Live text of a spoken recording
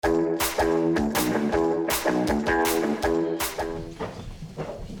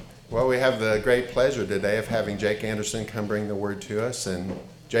we have the great pleasure today of having Jake Anderson come bring the word to us. And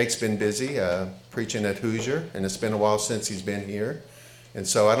Jake's been busy preaching at Hoosier, and it's been a while since he's been here. And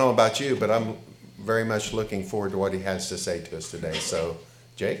so I don't know about you, but I'm very much looking forward to what he has to say to us today. So,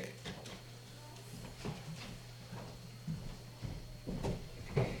 Jake?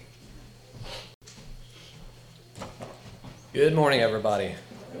 Good morning, everybody.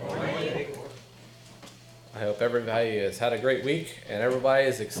 Good morning. I hope everybody has had a great week and everybody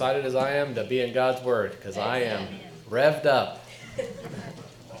is excited as I am to be in God's Word, because I am revved up.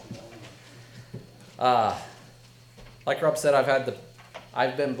 Like Rob said,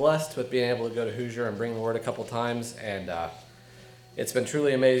 I've been blessed with being able to go to Hoosier and bring the Word a couple times, and it's been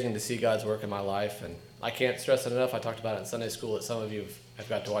truly amazing to see God's work in my life. And I can't stress it enough. I talked about it in Sunday school that some of you have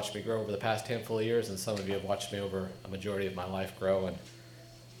got to watch me grow over the past handful of years, and some of you have watched me over a majority of my life grow. And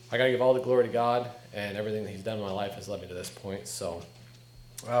I got to give all the glory to God, and everything that He's done in my life has led me to this point. So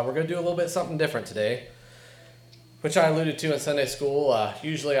we're going to do a little bit something different today, which I alluded to in Sunday school.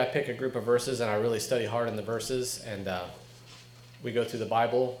 Usually I pick a group of verses, and I really study hard in the verses, and we go through the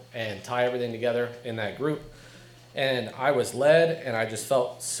Bible and tie everything together in that group. And I was led, and I just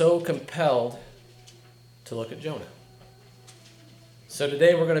felt so compelled to look at Jonah. So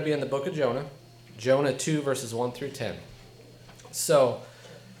today we're going to be in the book of Jonah, Jonah 2, verses 1 through 10. So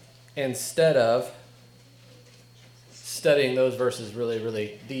instead of studying those verses really,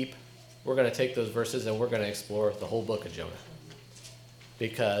 really deep, we're going to take those verses and we're going to explore the whole book of Jonah.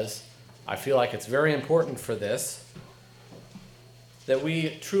 Because I feel like it's very important for this that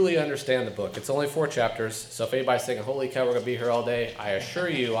we truly understand the book. It's only 4 chapters, so if anybody's thinking, holy cow, we're going to be here all day, I assure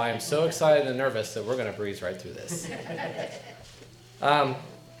you, I am so excited and nervous that we're going to breeze right through this. I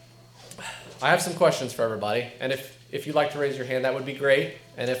have some questions for everybody, and if you'd like to raise your hand, that would be great.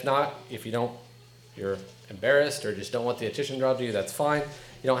 And if not, if you don't, you're embarrassed or just don't want the attention drawn to you, that's fine.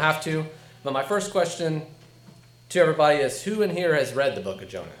 You don't have to. But my first question to everybody is, who in here has read the book of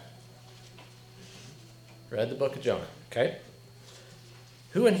Jonah? Read the book of Jonah, okay?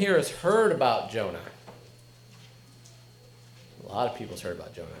 Who in here has heard about Jonah? A lot of people's heard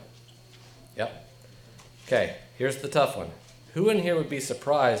about Jonah. Yep. Okay, here's the tough one. Who in here would be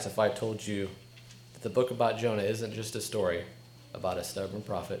surprised if I told you that the book about Jonah isn't just a story about a stubborn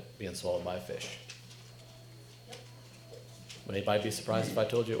prophet being swallowed by a fish? Would anybody be surprised if I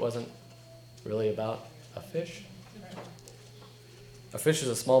told you it wasn't really about a fish? A fish is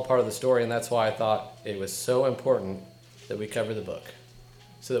a small part of the story, and that's why I thought it was so important that we cover the book,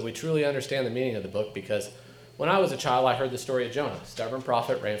 so that we truly understand the meaning of the book. Because when I was a child, I heard the story of Jonah. Stubborn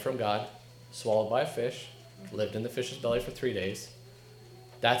prophet, ran from God, swallowed by a fish, lived in the fish's belly for 3 days.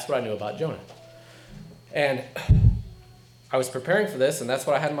 That's what I knew about Jonah. And I was preparing for this, and that's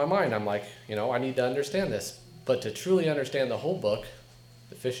what I had in my mind. I'm like, I need to understand this. But to truly understand the whole book,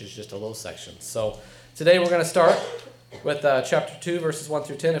 the fish is just a little section. So today we're going to start with chapter 2, verses 1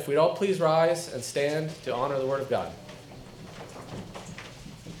 through 10. If we'd all please rise and stand to honor the word of God.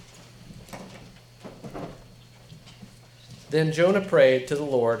 Then Jonah prayed to the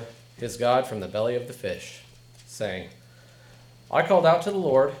Lord his God from the belly of the fish, saying, I called out to the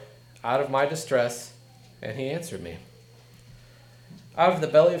Lord out of my distress, and he answered me. Out of the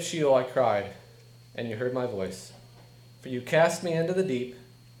belly of Sheol I cried, and you heard my voice. For you cast me into the deep,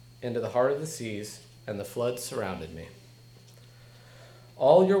 into the heart of the seas, and the floods surrounded me.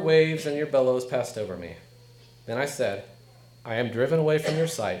 All your waves and your billows passed over me. Then I said, I am driven away from your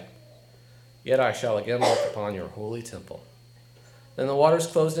sight, yet I shall again look upon your holy temple. Then the waters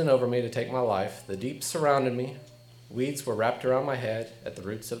closed in over me to take my life. The deep surrounded me. Weeds were wrapped around my head at the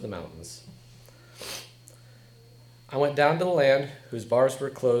roots of the mountains. I went down to the land whose bars were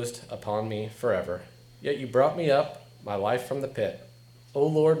closed upon me forever. Yet you brought me up, my life from the pit. O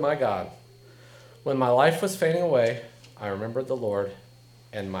Lord, my God, when my life was fading away, I remembered the Lord,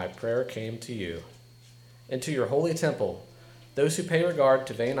 and my prayer came to you. Into your holy temple, those who pay regard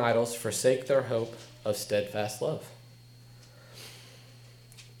to vain idols forsake their hope of steadfast love.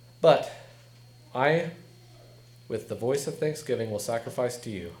 But I, with the voice of thanksgiving, will sacrifice to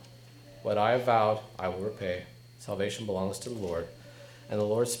you. What I have vowed, I will repay. Salvation belongs to the Lord. And the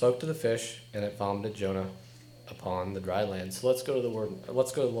Lord spoke to the fish, and it vomited Jonah upon the dry land. So let's go to the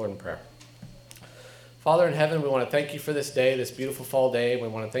Lord in prayer. Father in heaven, we want to thank you for this day, this beautiful fall day. We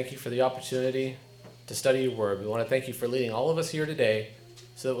want to thank you for the opportunity to study your word. We want to thank you for leading all of us here today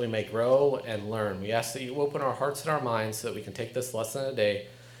so that we may grow and learn. We ask that you open our hearts and our minds so that we can take this lesson a day,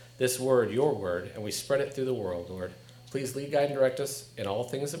 this word, your word, and we spread it through the world, Lord. Please lead, guide, and direct us in all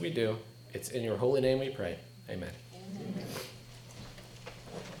things that we do. It's in your holy name we pray. Amen.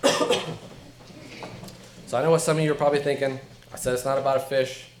 So I know what some of you are probably thinking. I said it's not about a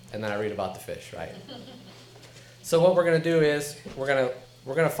fish. and then I read about the fish, right? So what we're going to do is we're going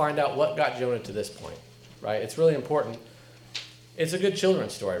to find out what got Jonah to this point, right? It's really important. It's a good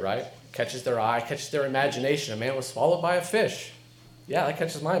children's story, right? Catches their eye, catches their imagination. A man was swallowed by a fish. Yeah, that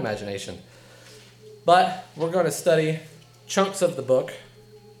catches my imagination. But we're going to study chunks of the book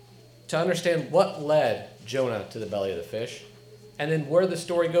to understand what led Jonah to the belly of the fish, and then where the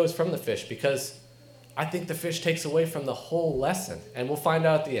story goes from the fish, because I think the fish takes away from the whole lesson, and we'll find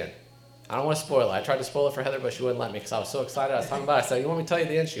out at the end. I don't want to spoil it. I tried to spoil it for Heather, but she wouldn't let me because I was so excited. I was talking about it. I said, you want me to tell you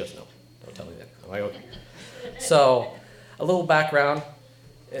the end? She goes, no, don't tell me that. I'm like, okay. So, a little background.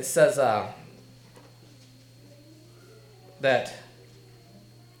 It says that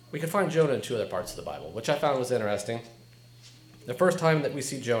we can find Jonah in two other parts of the Bible, which I found was interesting. The first time that we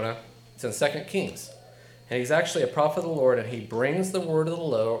see Jonah, it's in 2 Kings. And he's actually a prophet of the Lord, and he brings the word of the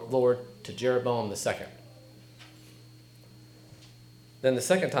Lord to Jeroboam II. Then the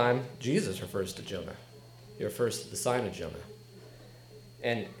second time, Jesus refers to Jonah. He refers to the sign of Jonah.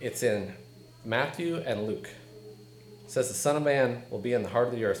 And it's in Matthew and Luke. It says the Son of Man will be in the heart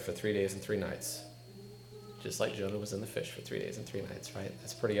of the earth for 3 days and 3 nights. Just like Jonah was in the fish for 3 days and 3 nights, right?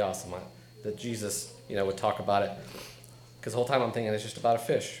 That's pretty awesome that Jesus, would talk about it. Because the whole time I'm thinking it's just about a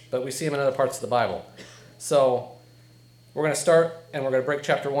fish. But we see him in other parts of the Bible. So we're going to start, and we're going to break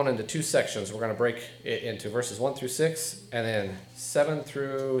chapter 1 into 2 sections. We're going to break it into verses 1 through 6, and then 7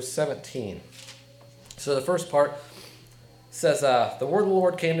 through 17. So the first part says, the word of the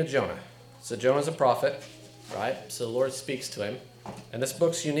Lord came to Jonah. So Jonah's a prophet, right? So the Lord speaks to him. And this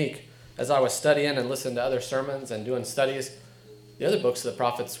book's unique. As I was studying and listening to other sermons and doing studies, the other books of the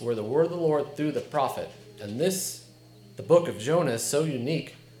prophets were the word of the Lord through the prophet. And the book of Jonah is so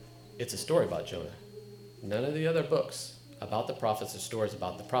unique, it's a story about Jonah. None of the other books about the prophets are stories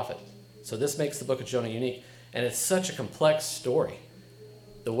about the prophet. So this makes the book of Jonah unique. And it's such a complex story.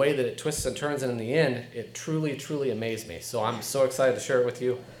 The way that it twists and turns, and in the end, it truly, truly amazed me. So I'm so excited to share it with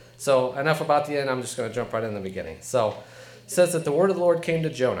you. So enough about the end. I'm just going to jump right in the beginning. So it says that the word of the Lord came to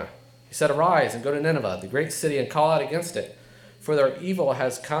Jonah. He said, arise and go to Nineveh, the great city, and call out against it, for their evil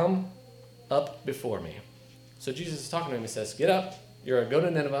has come up before me. So Jesus is talking to him. He says, get up, you're going to go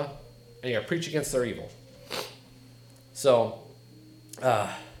to Nineveh, and you're going to preach against their evil. So,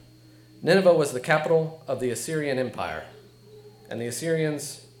 Nineveh was the capital of the Assyrian Empire. And the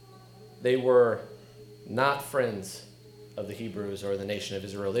Assyrians, they were not friends of the Hebrews or the nation of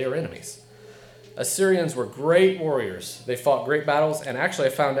Israel. They were enemies. Assyrians were great warriors. They fought great battles, and actually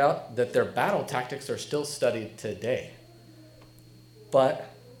I found out that their battle tactics are still studied today.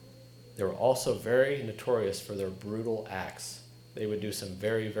 But they were also very notorious for their brutal acts. They would do some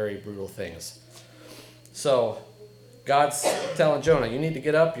very, very brutal things. So God's telling Jonah, you need to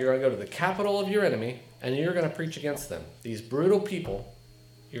get up, you're going to go to the capital of your enemy, and you're going to preach against them. These brutal people,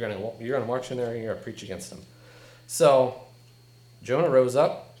 you're going to march in there and you're going to preach against them. So Jonah rose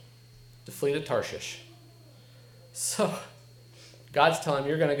up to flee to Tarshish. So God's telling him,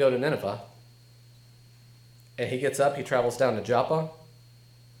 you're going to go to Nineveh. And he gets up, he travels down to Joppa,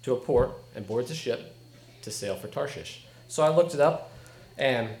 to a port, and boards a ship to sail for Tarshish. So I looked it up,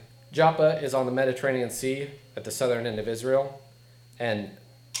 and Joppa is on the Mediterranean Sea at the southern end of Israel, and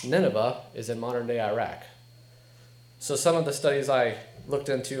Nineveh is in modern-day Iraq. So some of the studies I looked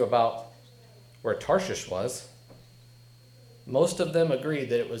into about where Tarshish was, most of them agreed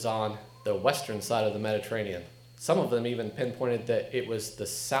that it was on the western side of the Mediterranean. Some of them even pinpointed that it was the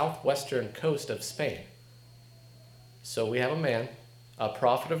southwestern coast of Spain. So we have a man, a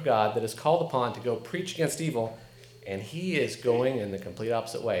prophet of God, that is called upon to go preach against evil, and he is going in the complete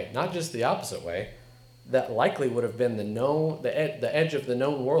opposite way. Not just the opposite way, that likely would have been the edge of the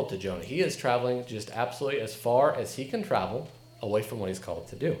known world to Jonah. He is traveling just absolutely as far as he can travel away from what he's called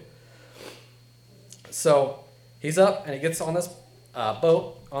to do. So he's up and he gets on this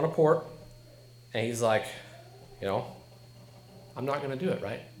boat on a port, and he's like, I'm not going to do it,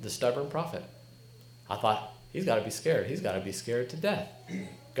 right? The stubborn prophet. I thought, he's got to be scared. He's got to be scared to death.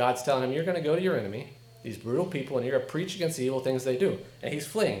 God's telling him, you're going to go to your enemy, these brutal people, and you're going to preach against the evil things they do. And he's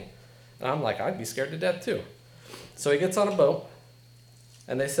fleeing. And I'm like, I'd be scared to death too. So he gets on a boat,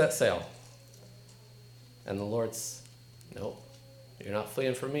 and they set sail. And the Lord's, nope, you're not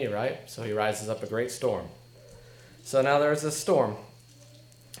fleeing from me, right? So he rises up a great storm. So now there's this storm,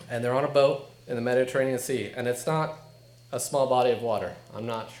 and they're on a boat in the Mediterranean Sea, and it's not a small body of water. I'm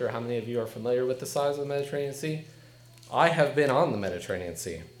not sure how many of you are familiar with the size of the Mediterranean Sea. I have been on the Mediterranean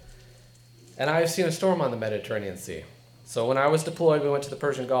Sea, and I have seen a storm on the Mediterranean Sea. So when I was deployed, we went to the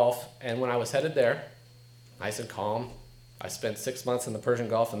Persian Gulf, and when I was headed there, nice and calm, I spent 6 months in the Persian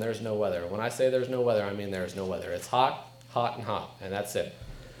Gulf, and there's no weather. When I say there's no weather, I mean there's no weather. It's hot, hot, and hot, and that's it.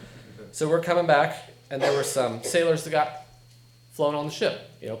 So we're coming back, and there were some sailors that got flown on the ship.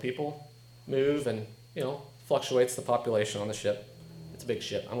 You know, people move and, you know, fluctuates the population on the ship. It's a big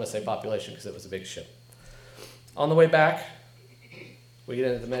ship. I'm going to say population because it was a big ship. On the way back, we get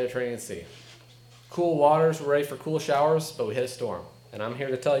into the Mediterranean Sea. Cool waters, we're ready for cool showers, but we hit a storm. And I'm here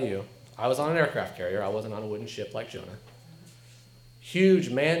to tell you, I was on an aircraft carrier. I wasn't on a wooden ship like Jonah. Huge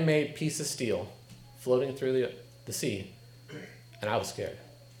man-made piece of steel floating through the sea, and I was scared.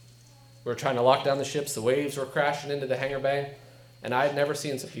 We were trying to lock down the ships. The waves were crashing into the hangar bay, and I had never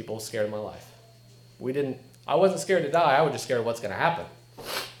seen some people scared in my life. I wasn't scared to die. I was just scared of what's going to happen.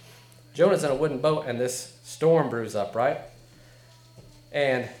 Jonah's in a wooden boat, and this storm brews up, right?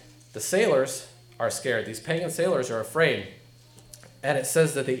 And the sailors are scared. These pagan sailors are afraid. And it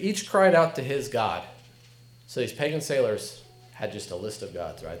says that they each cried out to his God. So these pagan sailors had just a list of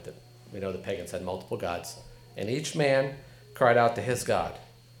gods, right? That we know the pagans had multiple gods. And each man cried out to his God.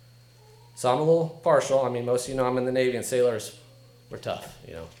 So I'm a little partial. I mean, most of you know I'm in the Navy, and sailors, we're tough,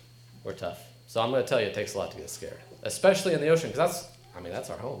 you know. We're tough. So I'm going to tell you it takes a lot to get scared. Especially in the ocean, because that's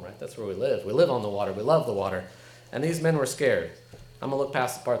our home, right? That's where we live. We live on the water. We love the water. And these men were scared. I'm going to look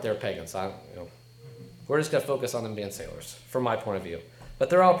past the part they're pagans. We're just going to focus on them being sailors, from my point of view. But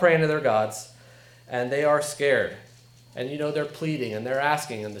they're all praying to their gods, and they are scared. And, you know, they're pleading, and they're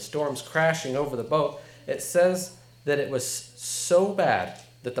asking, and the storm's crashing over the boat. It says that it was so bad,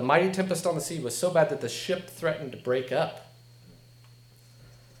 that the mighty tempest on the sea was so bad that the ship threatened to break up.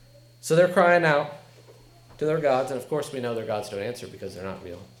 So they're crying out to their gods, and of course we know their gods don't answer because they're not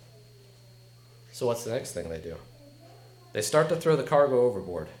real. So what's the next thing they do? They start to throw the cargo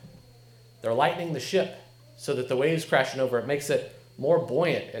overboard. They're lightening the ship so that the waves crashing over it makes it more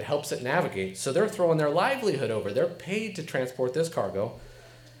buoyant. It helps it navigate. So they're throwing their livelihood over. They're paid to transport this cargo.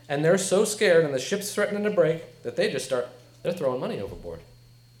 And they're so scared and the ship's threatening to break that they're throwing money overboard.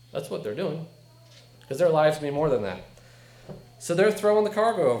 That's what they're doing. Because their lives mean more than that. So they're throwing the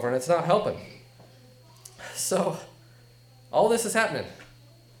cargo over and it's not helping. So all this is happening.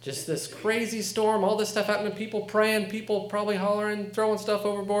 Just this crazy storm, all this stuff happening, people praying, people probably hollering, throwing stuff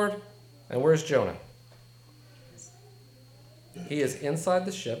overboard. And where's Jonah? He is inside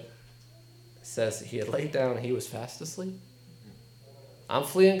the ship. It says he had laid down and he was fast asleep. I'm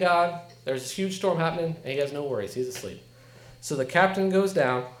fleeing God. There's this huge storm happening and he has no worries. He's asleep. So the captain goes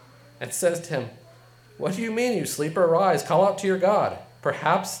down and says to him, "What do you mean, you sleeper? Arise, call out to your God.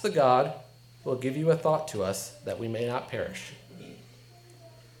 Perhaps the God will give you a thought to us that we may not perish."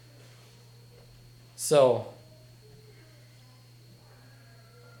 So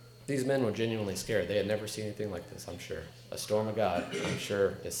these men were genuinely scared. They had never seen anything like this, I'm sure. A storm of God, I'm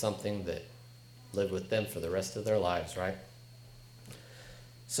sure, is something that lived with them for the rest of their lives, right?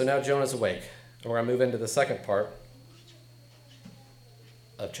 So now Jonah's awake. And we're going to move into the second part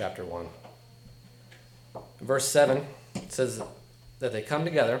of chapter 1. Verse 7 says that they come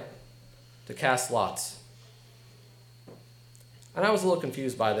together to cast lots. And I was a little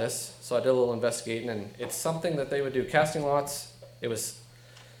confused by this, so I did a little investigating, and it's something that they would do. Casting lots, you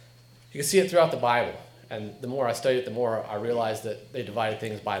can see it throughout the Bible. And the more I studied it, the more I realized that they divided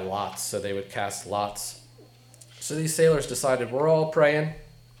things by lots, so they would cast lots. So these sailors decided, we're all praying,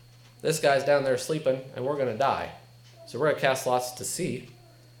 this guy's down there sleeping, and we're going to die. So we're going to cast lots to see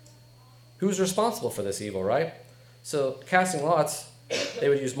who's responsible for this evil, right? So casting lots, they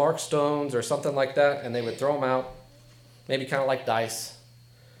would use marked stones or something like that, and they would throw them out, maybe kind of like dice.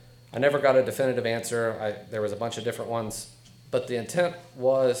 I never got a definitive answer. There was a bunch of different ones. But the intent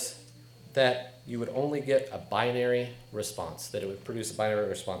was that you would only get a binary response, that it would produce a binary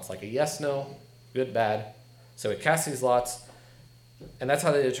response, like a yes, no, good, bad. So it cast these lots, and that's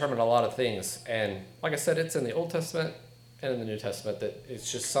how they determined a lot of things. And like I said, it's in the Old Testament and in the New Testament that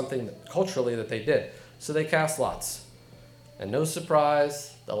it's just something that, culturally that they did. So they cast lots. And no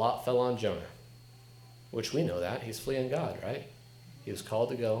surprise, the lot fell on Jonah, which we know that. He's fleeing God, right? He was called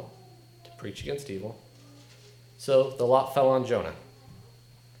to go to preach against evil. So the lot fell on Jonah.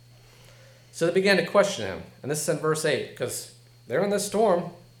 So they began to question him. And this is in verse 8, because they're in this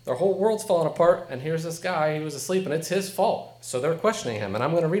storm. Their whole world's falling apart. And here's this guy, he was asleep, and it's his fault. So they're questioning him. And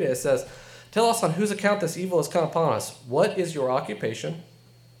I'm going to read it. It says, "Tell us on whose account this evil has come upon us. What is your occupation?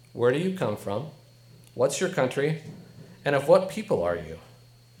 Where do you come from? What's your country? And of what people are you?"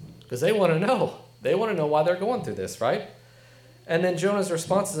 Because they want to know. They want to know why they're going through this, right? And then Jonah's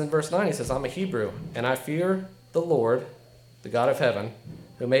response is in verse 9. He says, "I'm a Hebrew, and I fear the Lord, the God of heaven,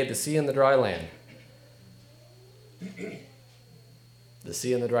 who made the sea and the dry land." The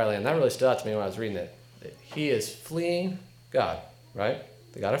sea and the dry land. That really stood out to me when I was reading it. He is fleeing God, right?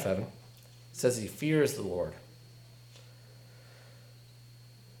 The God of heaven. It says he fears the Lord.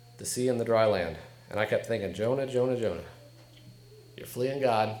 the sea and the dry land. And I kept thinking, Jonah, Jonah, Jonah. You're fleeing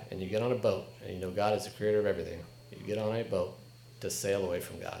God, and you get on a boat, and you know God is the creator of everything. You get on a boat to sail away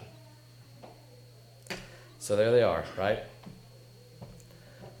from God. So there they are, right?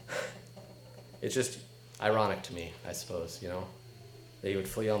 It's just ironic to me, I suppose, you know, that he would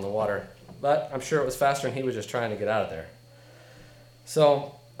flee on the water. But I'm sure it was faster, and he was just trying to get out of there.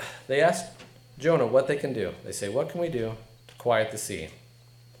 So they asked Jonah what they can do. They say, what can we do to quiet the sea?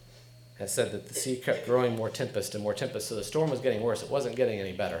 And it said that the sea kept growing more tempest and more tempest, so the storm was getting worse. It wasn't getting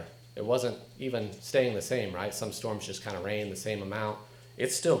any better. It wasn't even staying the same, right? Some storms just kind of rain the same amount.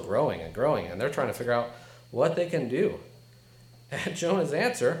 It's still growing, and they're trying to figure out what they can do. And Jonah's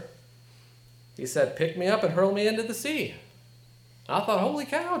answer, he said, pick me up and hurl me into the sea. I thought, holy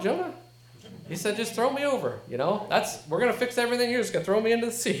cow, Jonah. He said, just throw me over, you know. We're going to fix everything here. Just going to throw me into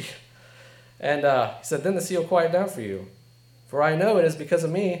the sea. And he said, then the sea will quiet down for you. For I know it is because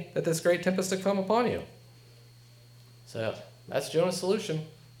of me that this great tempest has come upon you. So that's Jonah's solution.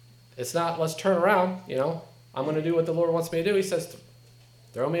 It's not, let's turn around, you know. I'm going to do what the Lord wants me to do. He says,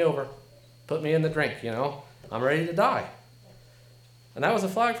 throw me over. Put me in the drink, you know. I'm ready to die. And that was a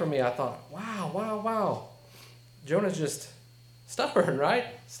flag for me. I thought, wow. Jonah's just stubborn, right?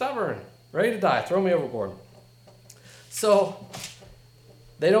 Stubborn. Ready to die. Throw me overboard. So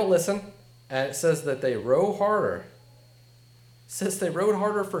they don't listen. And it says that they row harder. It says they rowed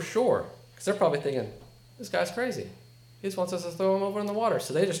harder for shore. Because they're probably thinking, this guy's crazy. He just wants us to throw him over in the water.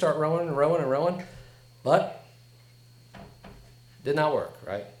 So they just start rowing and rowing and rowing. But did not work,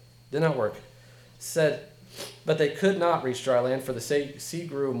 right? Did not work. Said, but they could not reach dry land, for the sea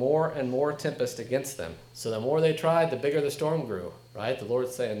grew more and more tempest against them. So the more they tried, the bigger the storm grew, right? The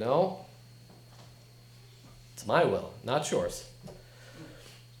Lord's saying, no, it's my will, not yours.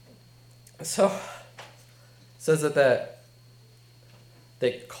 So it says that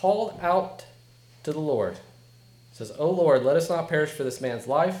they called out to the Lord. It says, O Lord, let us not perish for this man's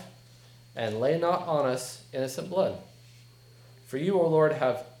life, and lay not on us innocent blood. For you, O Lord,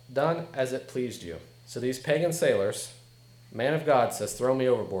 have done as it pleased you. So these pagan sailors, man of God says, throw me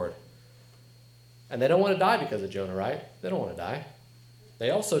overboard. And they don't want to die because of Jonah, right? They don't want to die. They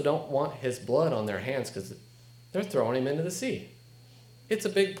also don't want his blood on their hands because they're throwing him into the sea. It's a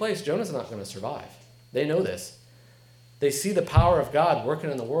big place. Jonah's not going to survive. They know this. They see the power of God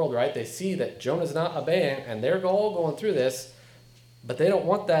working in the world, right? They see that Jonah's not obeying, and they're all going through this, but they don't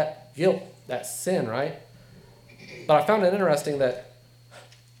want that guilt, that sin, right? But I found it interesting that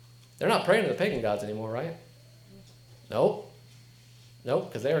they're not praying to the pagan gods anymore, right? Nope,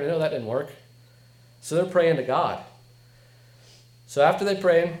 because they already know that didn't work. So they're praying to God. So after they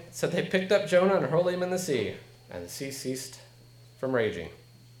prayed, it said they picked up Jonah and hurled him in the sea, and the sea ceased from raging.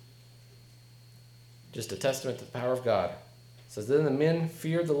 Just a testament to the power of God. It says, then the men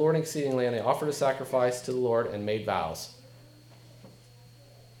feared the Lord exceedingly, and they offered a sacrifice to the Lord and made vows.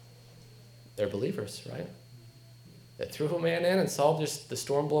 They're believers, right? They threw a man in and saw just the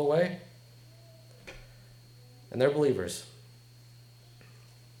storm blow away. And they're believers.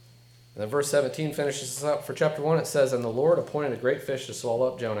 And then verse 17 finishes us up for chapter 1. It says, and the Lord appointed a great fish to swallow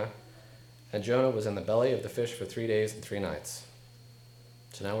up Jonah. And Jonah was in the belly of the fish for 3 days and 3 nights.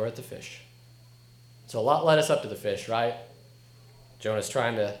 So now we're at the fish. So a lot led us up to the fish, right? Jonah's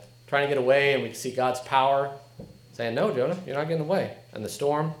trying to get away, and we see God's power saying, no, Jonah, you're not getting away. And the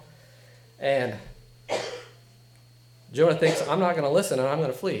storm. And Jonah thinks, I'm not going to listen, and I'm going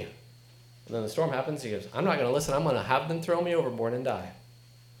to flee. And then the storm happens. He goes, I'm not going to listen. I'm going to have them throw me overboard and die.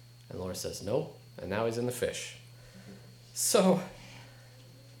 And the Lord says, nope. And now he's in the fish. So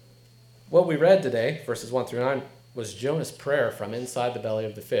what we read today, verses 1 through 9, was Jonah's prayer from inside the belly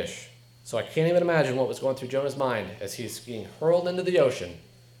of the fish. So I can't even imagine what was going through Jonah's mind as he's being hurled into the ocean.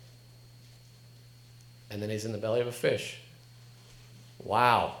 And then he's in the belly of a fish.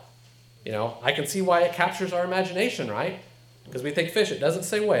 Wow. You know, I can see why it captures our imagination, right? Because we think fish. It doesn't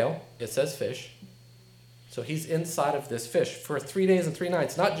say whale. It says fish. So he's inside of this fish for 3 days and 3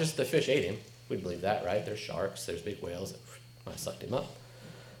 nights. Not just the fish ate him. We'd believe that, right? There's sharks. There's big whales that might have sucked him up.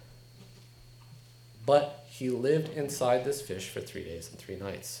 But he lived inside this fish for 3 days and 3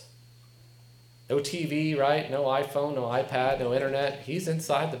 nights. No TV, right? No iPhone, no iPad, no internet. He's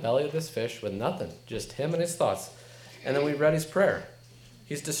inside the belly of this fish with nothing. Just him and his thoughts. And then we read his prayer.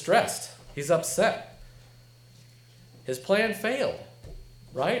 He's distressed. He's upset. His plan failed,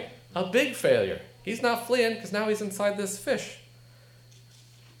 right? A big failure. He's not fleeing because now he's inside this fish.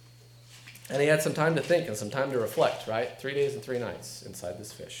 And he had some time to think and some time to reflect, right? 3 days and 3 nights inside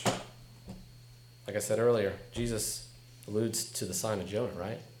this fish. Like I said earlier, Jesus alludes to the sign of Jonah,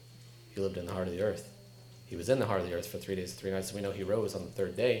 right? He lived in the heart of the earth. He was in the heart of the earth for 3 days and 3 nights, and we know he rose on the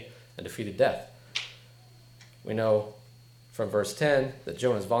third day and defeated death. We know from verse 10 that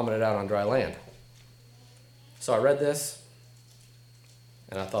Jonah's vomited out on dry land. So I read this,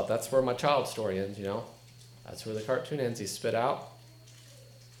 and I thought, that's where my child story ends, you know. That's where the cartoon ends. He's spit out.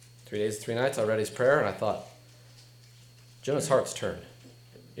 3 days and 3 nights, I read his prayer, and I thought, Jonah's heart's turned.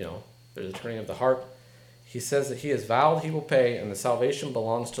 You know, there's a turning of the heart. He says that he has vowed he will pay, and the salvation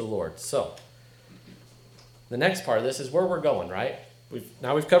belongs to the Lord. So, the next part of this is where we're going, right?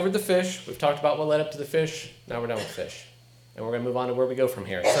 We've covered the fish. We've talked about what led up to the fish. Now we're done with fish. And we're going to move on to where we go from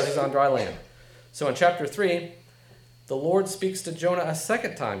here. It says he's on dry land. So in chapter 3, the Lord speaks to Jonah a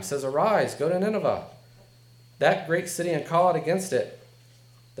second time. He says, arise, go to Nineveh, that great city, and call out against it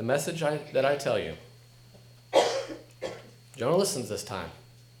the message that I tell you. Jonah listens this time.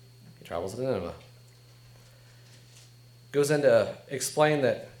 He travels to Nineveh. Goes in to explain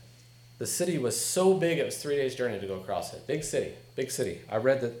that the city was so big it was 3 days' journey to go across it. Big city, big city. I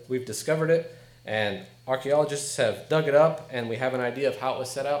read that we've discovered it, and archaeologists have dug it up, and we have an idea of how it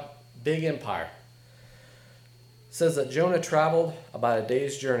was set up. Big empire. It says that Jonah traveled about a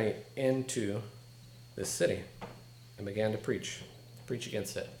day's journey into this city and began to preach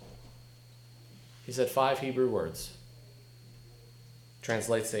against it. He said 5 Hebrew words.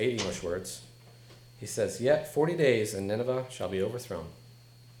 Translates to 8 English words. He says, yet 40 days and Nineveh shall be overthrown.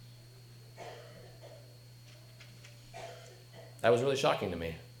 That was really shocking to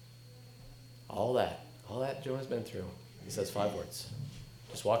me. All that Jonah's been through. He says 5 words.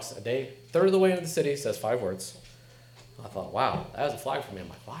 Just walks a day, third of the way into the city, says 5 words. I thought, wow, that was a flag for me. I'm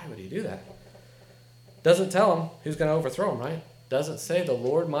like, why would he do that? Doesn't tell him who's going to overthrow him, right? Doesn't say the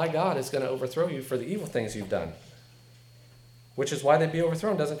Lord my God is going to overthrow you for the evil things you've done. Which is why they'd be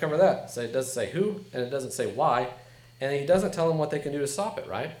overthrown. Doesn't cover that. So it doesn't say who, and it doesn't say why. And he doesn't tell them what they can do to stop it,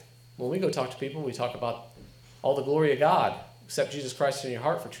 right? When we go talk to people, we talk about all the glory of God. Accept Jesus Christ in your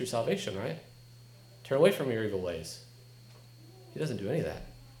heart for true salvation, right? Turn away from your evil ways. He doesn't do any of that.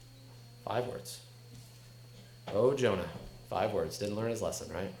 5 words. Oh, Jonah. 5 words. Didn't learn his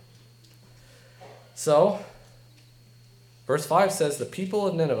lesson, right? So, verse 5 says, the people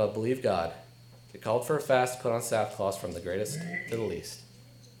of Nineveh believed God. They called for a fast, put on sackcloth from the greatest to the least.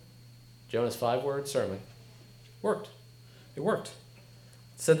 Jonah's 5-word sermon worked. It worked.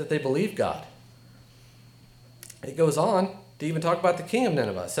 It said that they believed God. It goes on to even talk about the king of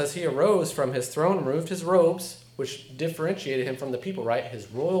Nineveh. It says he arose from his throne and removed his robes, which differentiated him from the people, right?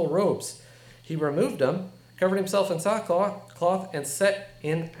 His royal robes. He removed them, covered himself in sackcloth, and set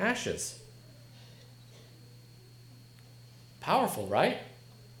in ashes. Powerful, right?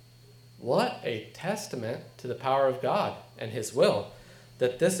 What a testament to the power of God and his will,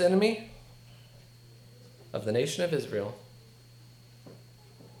 that this enemy of the nation of Israel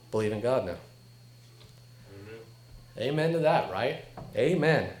believe in God now. Amen to that, right?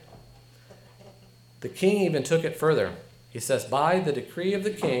 Amen. The king even took it further. He says, by the decree of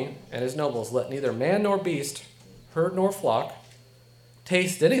the king and his nobles, let neither man nor beast, herd nor flock,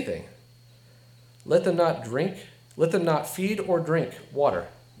 taste anything. Let them not feed or drink water.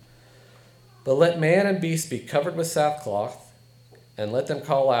 But let man and beast be covered with sackcloth, and let them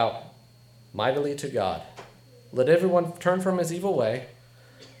call out mightily to God. Let everyone turn from his evil way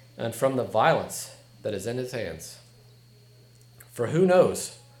and from the violence that is in his hands. For who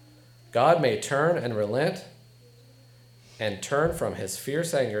knows, God may turn and relent and turn from his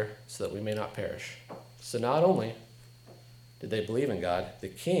fierce anger so that we may not perish. So not only did they believe in God, the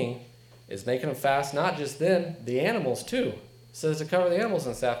king is making them fast, not just them, the animals too. It says to cover the animals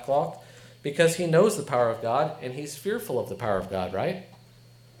in sackcloth because he knows the power of God and he's fearful of the power of God, right?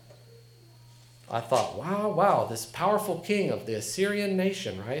 I thought, wow, this powerful king of the Assyrian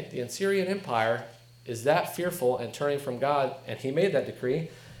nation, right? The Assyrian Empire is that fearful and turning from God, and he made that decree.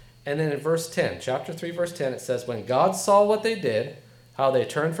 And then in verse 10, chapter 3, verse 10, it says, when God saw what they did, how they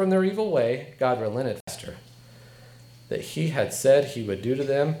turned from their evil way, God relented faster, that he had said he would do to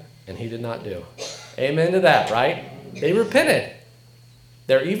them, and he did not do. Amen to that, right? They repented.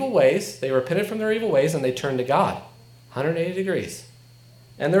 Their evil ways, they repented from their evil ways, and they turned to God. 180 degrees.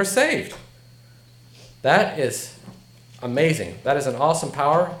 And they're saved. That is amazing. That is an awesome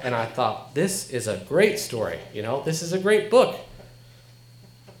power, and I thought, this is a great story. You know, this is a great book.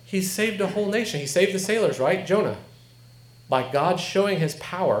 He saved a whole nation. He saved the sailors, right? Jonah. By God showing his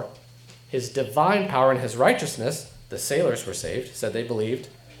power, his divine power and his righteousness, the sailors were saved, said they believed,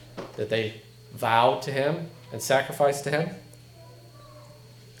 that they vowed to him and sacrificed to him.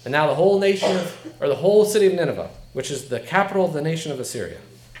 And now the whole nation, or the whole city of Nineveh, which is the capital of the nation of Assyria.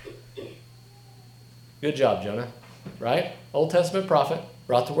 Good job, Jonah. Right? Old Testament prophet,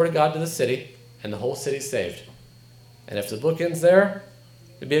 brought the word of God to the city, and the whole city's saved. And if the book ends there,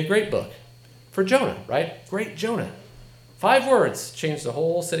 it'd be a great book for Jonah, right? Great Jonah. 5 words changed the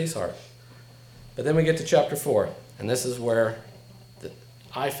whole city's heart. But then we get to chapter 4, and this is where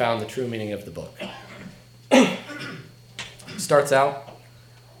I found the true meaning of the book. Starts out,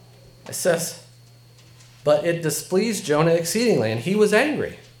 it says, "But it displeased Jonah exceedingly, and he was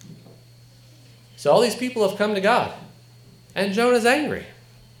angry." So all these people have come to God, and Jonah's angry.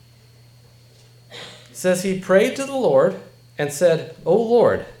 It says, "He prayed to the Lord and said, 'O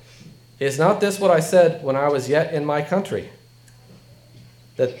Lord, is not this what I said when I was yet in my country?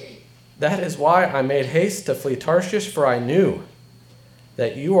 That is why I made haste to flee Tarshish, for I knew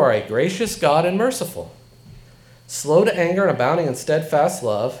that you are a gracious God and merciful, slow to anger and abounding in steadfast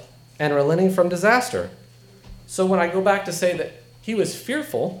love, and relenting from disaster.'" So when I go back to say that he was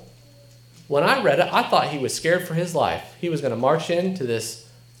fearful, when I read it, I thought he was scared for his life. He was going to march into this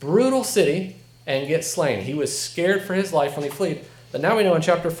brutal city and get slain. He was scared for his life when he fled. But now we know in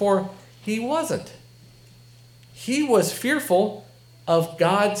chapter 4, he wasn't. He was fearful of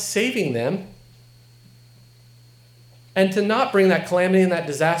God saving them and to not bring that calamity and that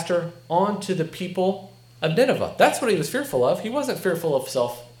disaster onto the people of Nineveh. That's what he was fearful of. He wasn't fearful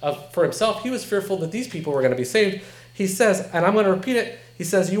for himself. He was fearful that these people were going to be saved. He says, and I'm going to repeat it, he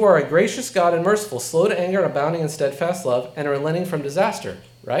says, "You are a gracious God and merciful, slow to anger and abounding in steadfast love, and relenting from disaster."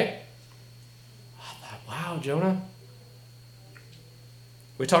 Right? I thought, wow, Jonah.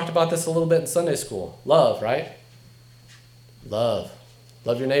 We talked about this a little bit in Sunday school. Love, right? Love.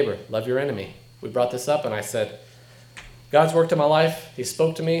 Love your neighbor. Love your enemy. We brought this up, and I said, God's worked in my life. He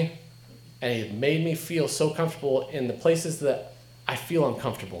spoke to me, and he made me feel so comfortable in the places that I feel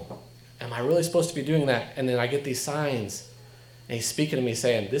uncomfortable. Am I really supposed to be doing that? And then I get these signs, and he's speaking to me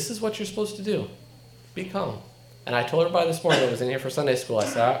saying, this is what you're supposed to do. Be calm. And I told everybody this morning that was in here for Sunday school, I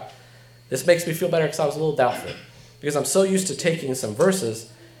said, this makes me feel better because I was a little doubtful. Because I'm so used to taking some verses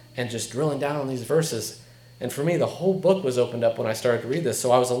and just drilling down on these verses. And for me, the whole book was opened up when I started to read this.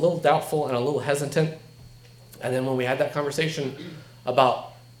 So I was a little doubtful and a little hesitant. And then when we had that conversation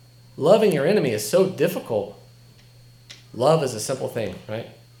about loving your enemy is so difficult. Love is a simple thing, right?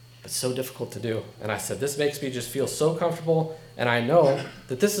 But so difficult to do. And I said, this makes me just feel so comfortable. And I know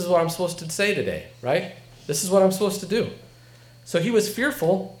that this is what I'm supposed to say today, right? This is what I'm supposed to do. So he was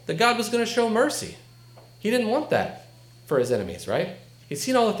fearful that God was going to show mercy. He didn't want that for his enemies, right? He'd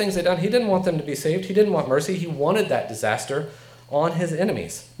seen all the things they'd done. He didn't want them to be saved. He didn't want mercy. He wanted that disaster on his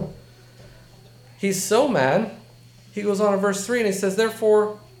enemies. He's so mad. He goes on in verse 3 and he says,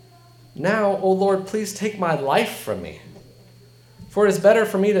 therefore, now, O Lord, please take my life from me. For it is better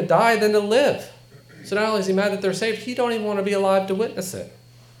for me to die than to live. So not only is he mad that they're saved, he don't even want to be alive to witness it.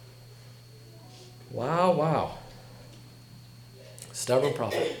 Wow, wow. Stubborn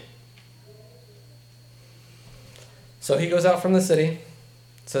prophet. So he goes out from the city.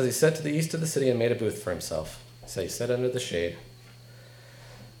 It says he set to the east of the city and made a booth for himself. So he sat under the shade.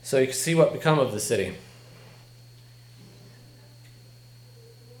 So you can see what become of the city.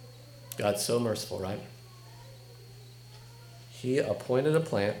 God's so merciful, right? He appointed a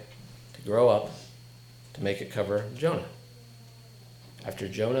plant to grow up to make it cover Jonah. After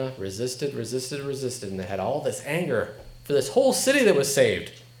Jonah resisted, and they had all this anger for this whole city that was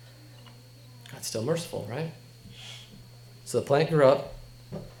saved. God's still merciful, right? So the plant grew up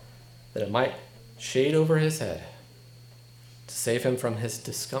that it might shade over his head to save him from his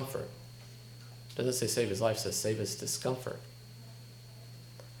discomfort. It doesn't say save his life, it says save his discomfort.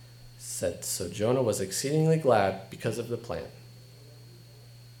 It said, so Jonah was exceedingly glad because of the plant.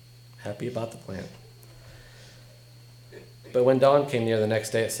 Happy about the plant. But when dawn came near the next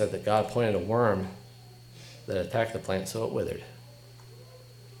day, it said that God appointed a worm that attacked the plant, so it withered.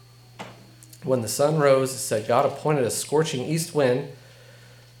 When the sun rose, it said God appointed a scorching east wind,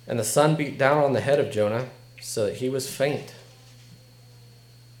 and the sun beat down on the head of Jonah, so that he was faint.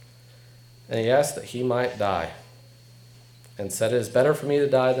 And he asked that he might die, and said, it is better for me to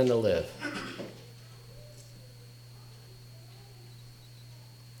die than to live.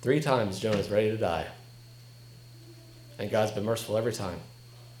 3 times Jonah's ready to die. And God's been merciful every time.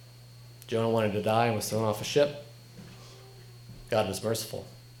 Jonah wanted to die and was thrown off a ship. God was merciful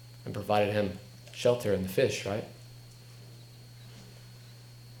and provided him shelter in the fish, right?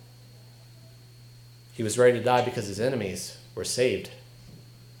 He was ready to die because his enemies were saved.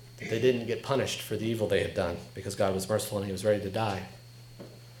 That they didn't get punished for the evil they had done because God was merciful and he was ready to die.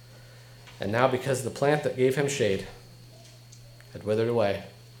 And now because the plant that gave him shade had withered away,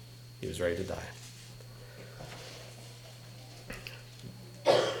 he was ready to die.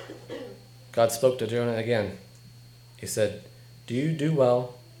 God spoke to Jonah again. He said, do you do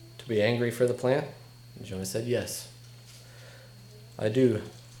well to be angry for the plant? And Jonah said, yes. I do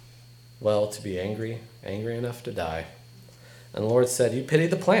well to be angry enough to die. And the Lord said, you pity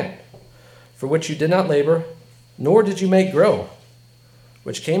the plant, for which you did not labor, nor did you make grow,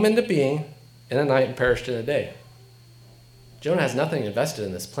 which came into being in a night and perished in a day. Jonah has nothing invested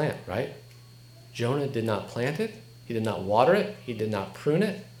in this plant, right? Jonah did not plant it. He did not water it. He did not prune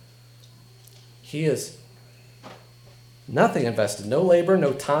it. He is nothing invested. No labor,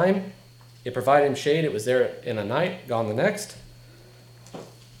 no time. It provided him shade. It was there in a night, gone the next.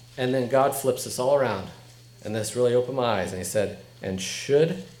 And then God flips this all around. And this really opened my eyes. And he said, and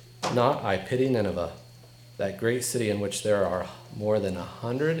should not I pity Nineveh, that great city in which there are more than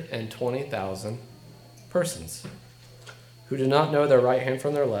 120,000 persons who do not know their right hand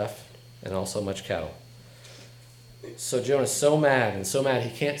from their left, and also much cattle. So Jonah's so mad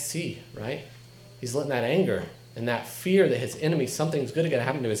he can't see, right? He's letting that anger and that fear that his enemy, something's good going to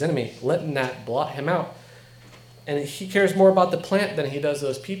happen to his enemy, letting that blot him out. And he cares more about the plant than he does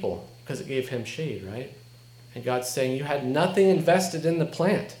those people because it gave him shade, right? And God's saying, you had nothing invested in the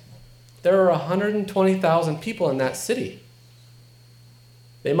plant. There are 120,000 people in that city.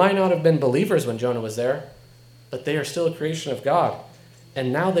 They might not have been believers when Jonah was there, but they are still a creation of God.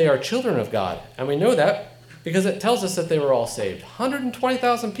 And now they are children of God. And we know that because it tells us that they were all saved.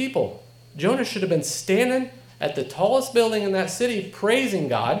 120,000 people. Jonah should have been standing at the tallest building in that city praising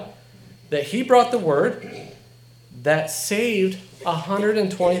God that he brought the word that saved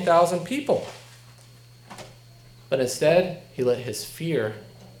 120,000 people. But instead, he let his fear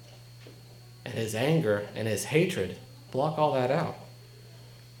and his anger and his hatred block all that out.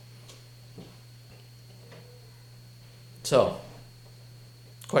 So,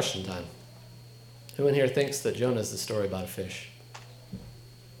 question time. Who in here thinks that Jonah is the story about a fish?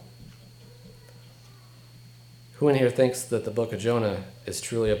 Who in here thinks that the book of Jonah is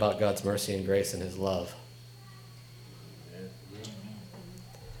truly about God's mercy and grace and his love?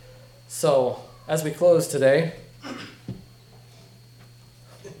 So, as we close today,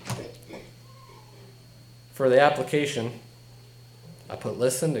 for the application, I put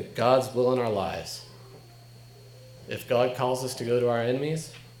listen to God's will in our lives. If God calls us to go to our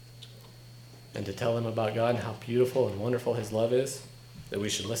enemies and to tell them about God and how beautiful and wonderful his love is, that we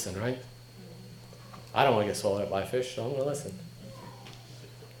should listen, right? I don't want to get swallowed up by a fish, so I'm going to listen.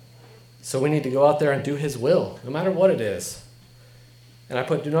 So we need to go out there and do his will, no matter what it is. And I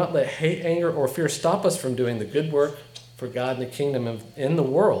put, do not let hate, anger, or fear stop us from doing the good work for God and the kingdom in the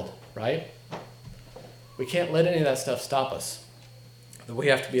world, right? We can't let any of that stuff stop us. We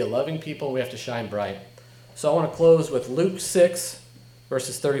have to be a loving people. We have to shine bright. So I want to close with Luke 6,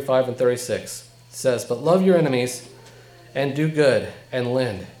 verses 35 and 36. It says, but love your enemies and do good and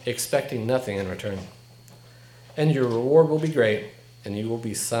lend, expecting nothing in return. And your reward will be great, and you will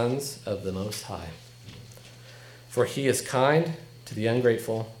be sons of the Most High. For he is kind to the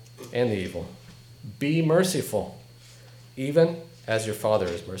ungrateful and the evil. Be merciful, even as your Father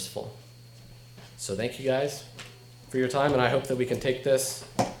is merciful. So thank you guys for your time, and I hope that we can take this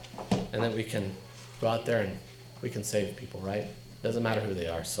and that we can go out there and we can save people, right? Doesn't matter who they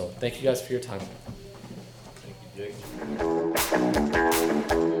are. So thank you guys for your time. Thank you,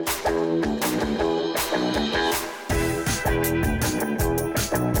 Jake.